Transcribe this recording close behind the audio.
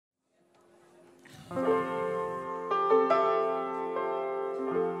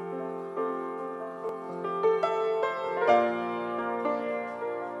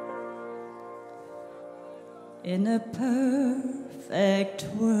In a perfect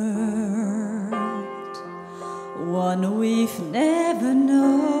world, one we've never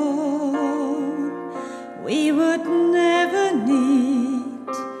known, we would never need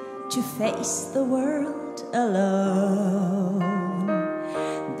to face the world alone.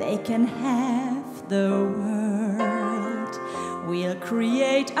 They can have the world, we'll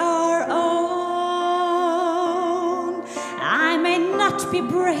create our own. I may not be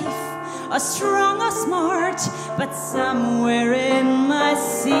brave or strong or smart, but somewhere in my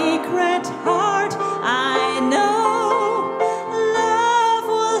secret heart I know love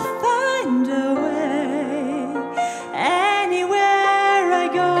will find a way. Anywhere I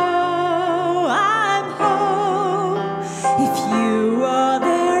go, I'm home. If you are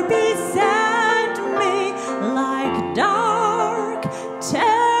there beside me, like dark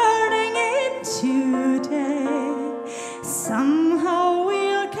turning into day, somehow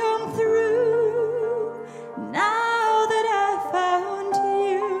we'll come through. Now that I found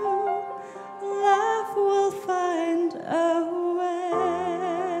you, love will find a way.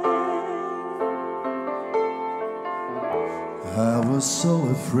 I was so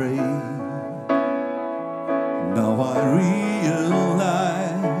afraid. Now I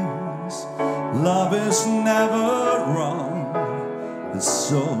realize love is never wrong, and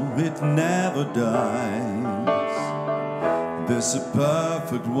so it never dies. There's a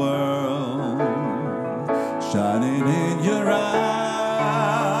perfect world shining in your eyes.